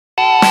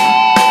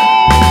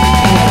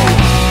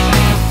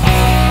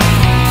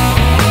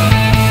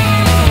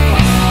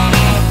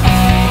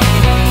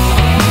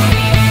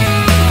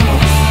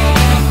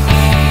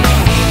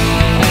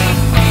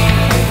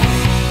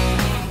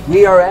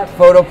We are at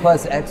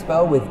PhotoPlus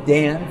Expo with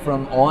Dan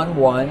from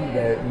ON1,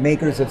 the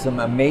makers of some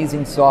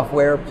amazing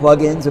software,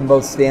 plugins, and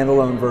both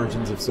standalone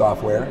versions of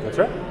software. That's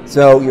right.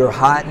 So your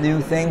hot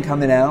new thing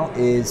coming out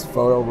is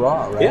Photo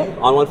RAW, right? Yeah,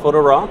 ON1 Photo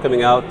RAW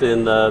coming out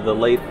in the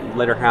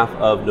later half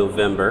of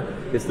November.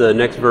 It's the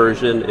next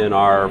version in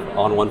our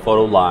ON1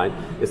 Photo line.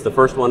 It's the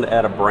first one to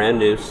add a brand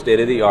new,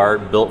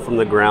 state-of-the-art, built from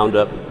the ground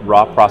up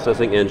RAW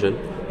processing engine.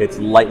 It's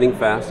lightning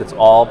fast. It's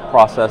all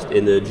processed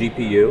in the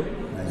GPU.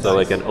 So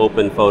it can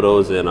open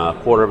photos in a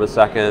quarter of a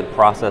second,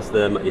 process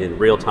them in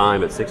real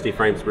time at 60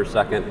 frames per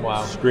second,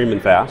 wow, screaming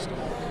fast.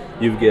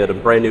 You get a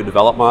brand new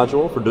develop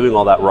module for doing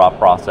all that raw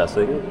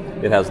processing.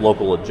 It has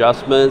local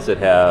adjustments, it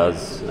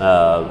has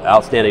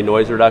outstanding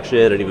noise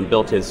reduction, and even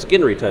built-in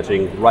skin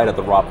retouching right at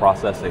the raw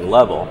processing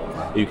level.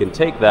 You can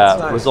take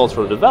that results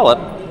from develop,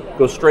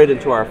 go straight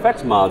into our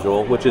effects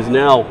module, which is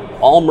now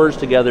all merged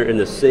together in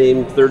the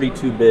same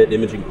 32-bit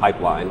imaging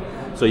pipeline.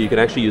 So you can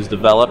actually use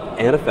develop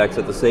and effects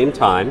at the same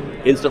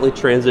time, instantly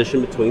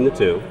transition between the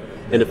two.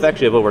 In effects,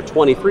 you have over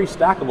 23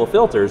 stackable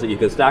filters that you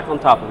can stack on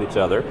top of each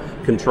other,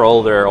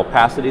 control their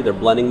opacity, their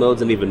blending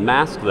modes, and even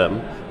mask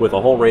them with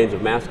a whole range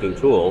of masking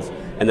tools.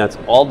 And that's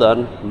all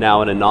done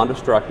now in a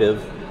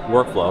non-destructive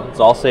workflow. It's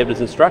all saved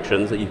as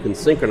instructions that you can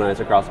synchronize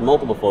across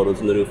multiple photos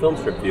in the new film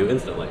strip view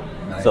instantly.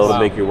 Nice. So it'll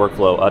make your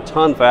workflow a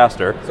ton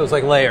faster. So it's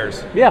like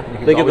layers. Yeah,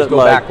 think of it go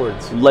like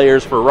backwards.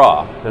 layers for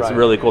RAW. That's Right. a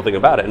really cool thing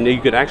about it. And you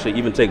could actually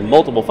even take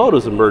multiple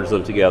photos and merge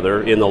them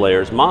together in the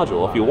layers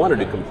module. If you want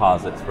to do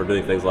composites for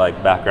doing things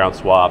like background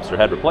swaps or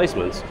head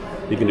replacements,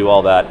 you can do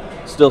all that,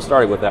 still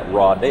starting with that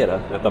raw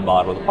data at the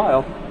bottom of the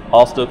pile,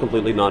 all still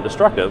completely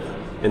non-destructive.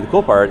 And the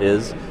cool part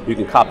is you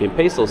can copy and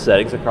paste those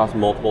settings across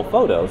multiple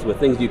photos with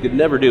things you could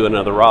never do in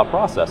another RAW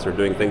processor,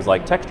 doing things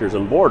like textures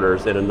and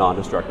borders in a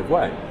non-destructive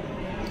way.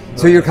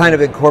 So you're kind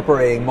of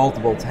incorporating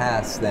multiple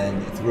tasks then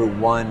through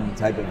one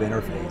type of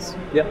interface.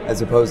 Yep.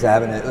 As opposed to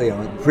having it,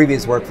 in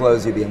previous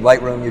workflows, you'd be in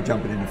Lightroom, you're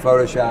jumping into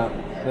Photoshop,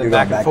 you're going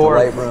back back and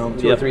forth, to Lightroom.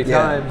 two or three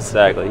times.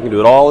 Exactly. You can do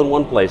it all in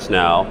one place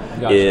now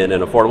Gotcha. in an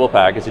affordable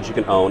package that you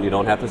can own. You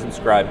don't have to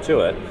subscribe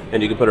to it,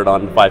 and you can put it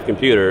on 5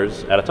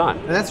 computers at a time.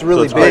 And that's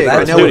really So it's big. great for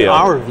I a know with studio.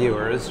 our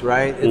viewers,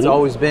 right? It's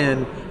always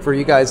been, for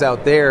you guys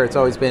out there, it's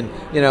always been,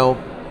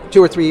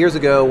 2 or 3 years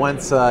ago,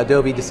 once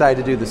Adobe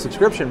decided to do the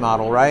subscription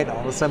model, right? All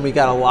of a sudden we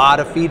got a lot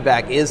of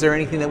feedback. Is there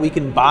anything that we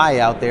can buy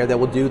out there that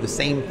will do the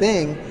same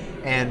thing?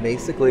 And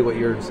basically what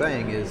you're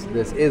saying is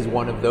this is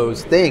one of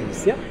those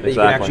things that you can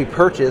actually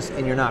purchase,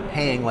 and you're not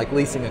paying like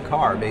leasing a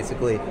car,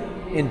 basically,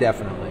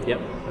 indefinitely.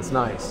 Yep. That's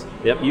nice.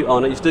 Yep, you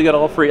own it. You still get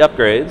all free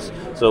upgrades.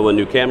 So when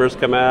new cameras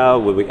come out,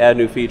 when we add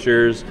new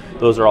features,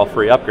 those are all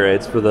free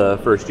upgrades for the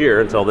first year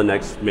until the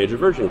next major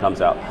version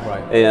comes out.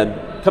 Right.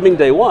 And coming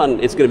day one,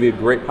 it's going to be a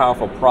great,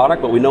 powerful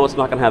product, but we know it's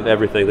not going to have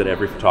everything that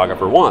every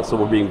photographer wants. So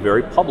we're being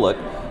very public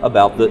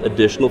about the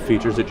additional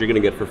features that you're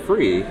going to get for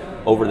free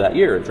over that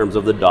year in terms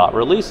of the dot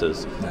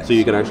releases. Nice. So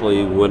you can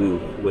actually,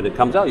 when it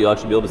comes out, you'll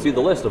actually be able to see the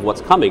list of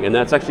what's coming, and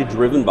that's actually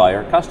driven by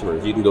our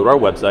customers. You can go to our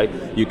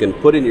website, you can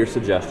put in your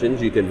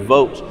suggestions, you can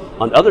vote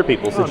on other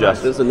people's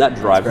suggestions, and that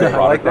drives the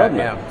product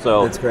roadmap.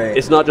 So That's great.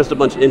 it's not just a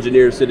bunch of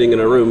engineers sitting in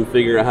a room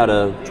figuring out how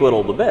to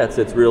twiddle the bits,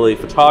 it's really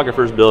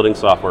photographers building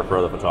software for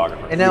other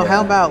photographers. And now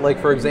how about, like,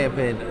 for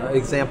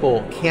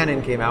example,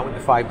 Canon came out with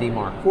the 5D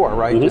Mark IV,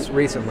 right, just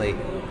recently.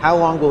 How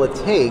long will it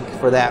take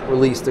for that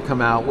release to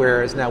come out,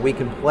 whereas now we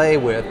can play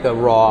with the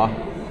RAW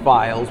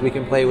files, we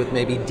can play with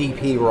maybe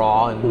DP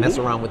RAW and mess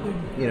around with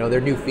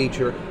their new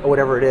feature or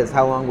whatever it is.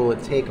 How long will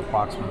it take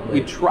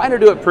approximately? We try to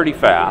do it pretty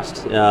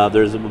fast. There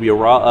will be a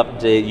RAW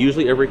update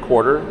usually every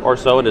quarter or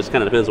so, and it just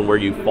kind of depends on where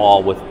you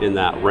fall within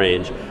that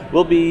range.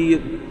 We'll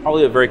be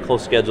probably a very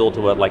close schedule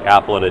to what like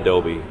Apple and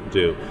Adobe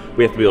do.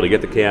 We have to be able to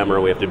get the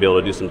camera, we have to be able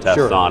to do some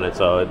tests on it,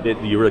 so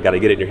you really got to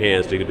get it in your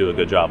hands to do a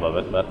good job of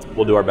it, but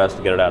we'll do our best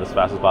to get it out as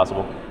fast as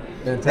possible.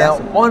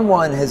 Fantastic. Now,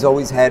 ON1 has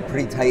always had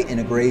pretty tight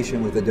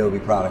integration with Adobe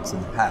products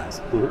in the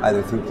past,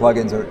 either through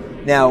plugins or...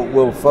 Now,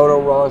 will Photo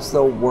RAW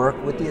still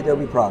work with the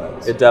Adobe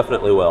products? It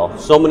definitely will.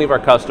 So many of our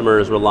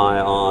customers rely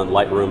on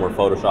Lightroom or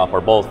Photoshop or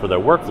both for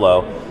their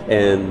workflow,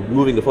 and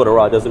moving to Photo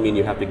RAW doesn't mean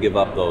you have to give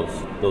up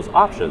those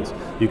options.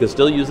 You can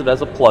still use it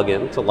as a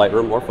plugin to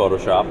Lightroom or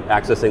Photoshop,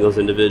 accessing those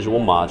individual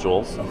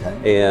modules,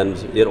 and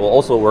it will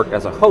also work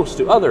as a host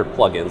to other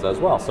plugins as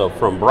well. So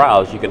from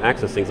Browse, you can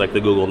access things like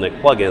the Google Nic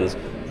plugins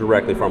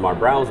directly from our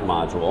Browse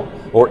module,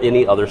 or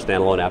any other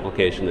standalone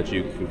application that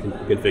you can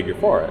configure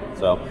for it.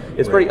 So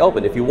it's pretty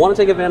open. If you want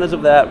to take advantage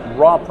of that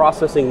raw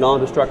processing,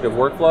 non-destructive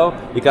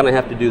workflow, you kind of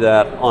have to do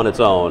that on its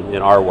own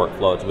in our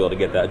workflow to be able to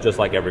get that, just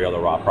like every other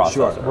raw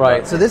processor.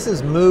 Right, so this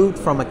is moved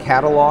from a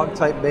catalog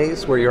type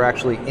base where you're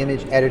actually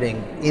image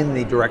editing in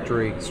the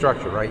directory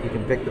structure, right? You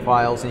can pick the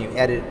files and you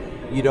edit.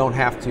 You don't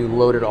have to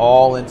load it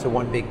all into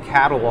one big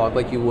catalog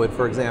like you would,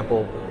 for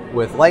example,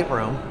 with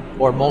Lightroom,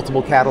 or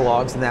multiple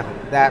catalogs, and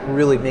that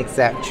really makes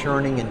that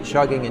churning and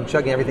chugging,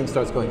 everything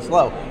starts going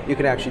slow. You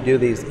can actually do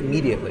these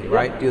immediately,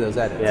 right? Do those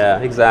edits. Yeah,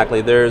 exactly.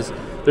 There's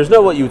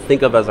no what you would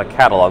think of as a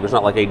catalog. There's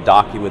not like a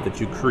document that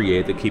you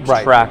create that keeps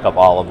track of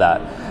all of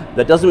that.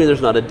 That doesn't mean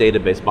there's not a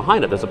database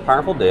behind it. There's a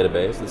powerful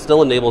database that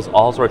still enables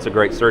all sorts of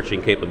great searching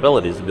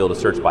capabilities to be able to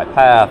search by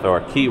path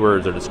or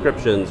keywords or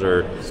descriptions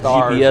or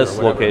Stars GPS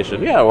or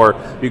location. Yeah, or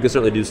you can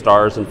certainly do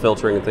stars and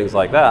filtering and things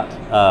like that.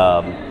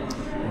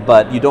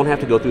 But you don't have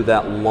to go through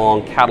that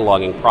long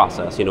cataloging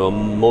process. You know,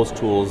 most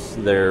tools,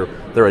 they're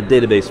a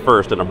database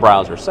first and a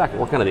browser second.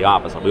 We're kind of the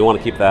opposite. We want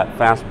to keep that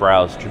fast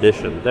browse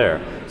tradition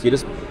there. So you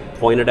just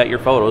point it at your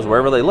photos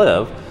wherever they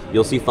live.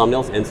 You'll see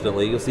thumbnails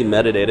instantly, you'll see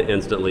metadata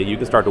instantly. You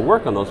can start to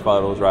work on those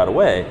photos right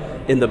away.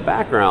 In the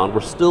background,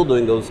 we're still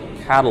doing those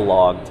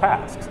catalog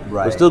tasks.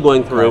 Right. We're still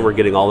going through, we're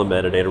getting all the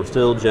metadata, we're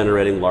still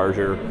generating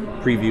larger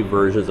preview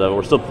versions of it.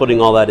 We're still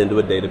putting all that into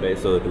a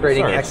database so that it can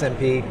Creating be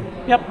XMP,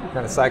 Yep.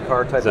 kind of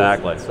sidecar type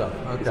Exactly. of stuff.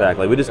 Okay.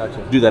 Exactly. We just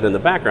do that in the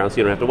background so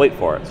you don't have to wait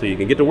for it. So you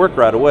can get to work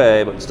right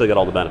away, but you still get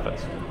all the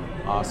benefits.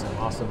 Awesome,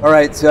 awesome. All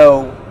right,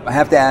 so I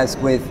have to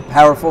ask, with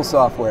powerful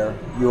software,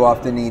 you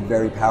often need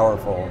very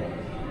powerful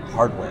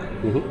hardware.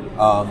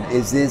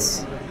 Is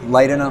this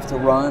light enough to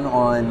run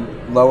on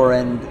lower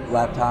end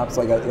laptops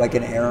like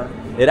an Air?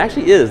 It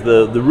actually is.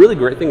 The really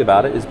great thing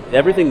about it is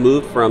everything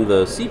moved from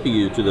the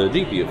CPU to the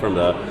GPU, from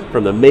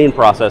the main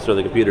processor of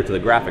the computer to the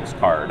graphics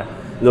card.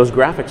 And those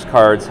graphics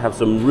cards have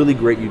some really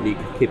great unique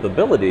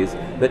capabilities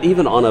that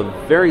even on a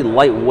very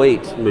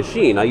lightweight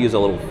machine, I use a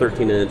little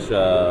 13-inch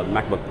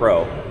MacBook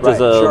Pro, which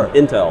is an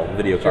Intel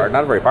video card,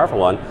 not a very powerful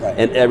one,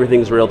 and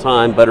everything's real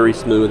time, buttery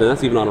smooth, and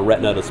that's even on a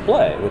Retina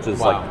display, which is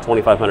like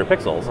 2,500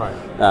 pixels.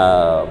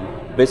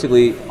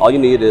 Basically, all you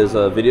need is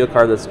a video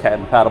card that's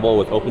compatible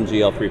with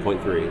OpenGL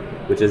 3.3,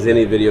 which is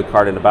any video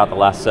card in about the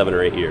last 7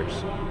 or 8 years.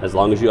 As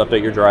long as you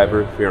update your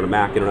driver, if you're on a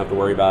Mac, you don't have to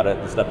worry about it.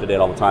 It's up to date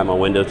all the time on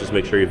Windows. Just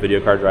make sure your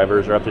video card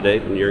drivers are up to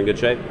date and you're in good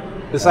shape.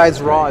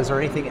 Besides RAW, is there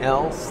anything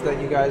else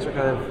that you guys are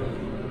kind of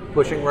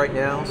pushing right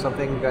now?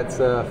 Something that's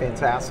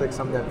fantastic,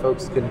 something that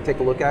folks can take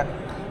a look at?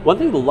 One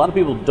thing that a lot of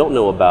people don't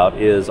know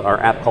about is our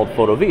app called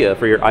PhotoVia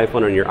for your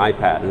iPhone and your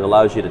iPad. And it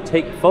allows you to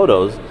take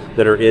photos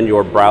that are in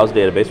your browse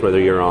database, whether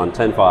you're on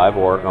 10.5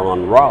 or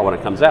on RAW when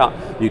it comes out.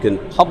 You can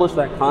publish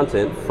that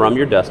content from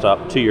your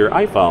desktop to your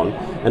iPhone,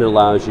 and it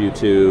allows you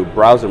to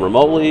browse them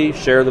remotely,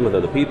 share them with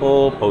other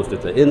people, post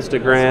it to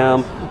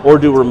Instagram, or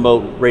do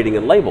remote rating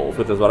and labels,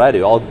 which is what I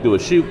do. I'll do a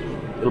shoot.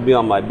 It'll be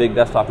on my big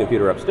desktop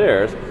computer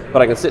upstairs,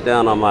 but I can sit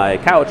down on my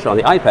couch on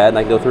the iPad and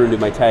I can go through and do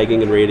my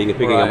tagging and rating and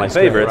picking out my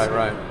favorites.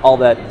 All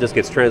that just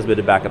gets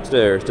transmitted back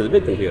upstairs to the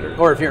big computer.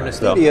 Or if you're in a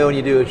studio and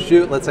you do a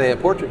shoot, let's say a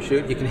portrait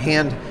shoot, you can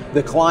hand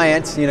the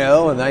client, you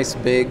know, a nice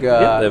big...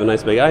 yeah, they have a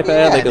nice big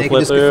iPad, they can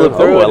flip through.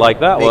 Oh, I like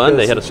that one.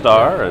 They hit a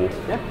star. And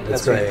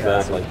that's great.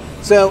 Exactly.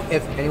 So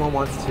if anyone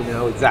wants to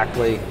know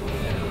exactly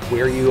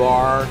where you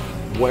are,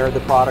 where the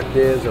product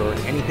is, or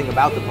anything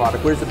about the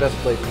product, where's the best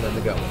place for them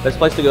to go? Best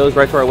place to go is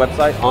right to our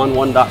website,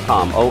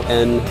 on1.com,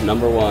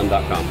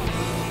 on1.com.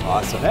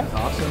 Awesome.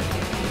 Awesome.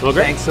 Well,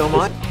 great. Thanks so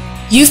much.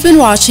 You've been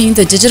watching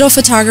the Digital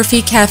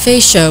Photography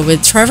Cafe show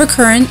with Trevor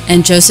Curran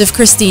and Joseph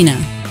Christina.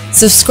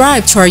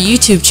 Subscribe to our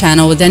YouTube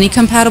channel with any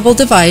compatible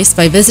device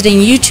by visiting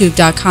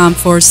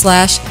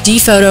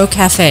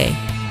youtube.com/dphotocafe.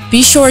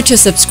 Be sure to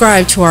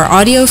subscribe to our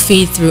audio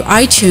feed through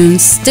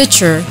iTunes,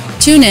 Stitcher,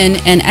 TuneIn,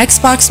 and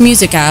Xbox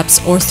Music apps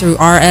or through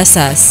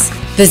RSS.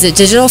 Visit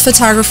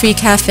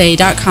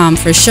digitalphotographycafe.com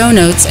for show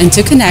notes and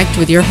to connect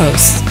with your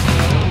hosts.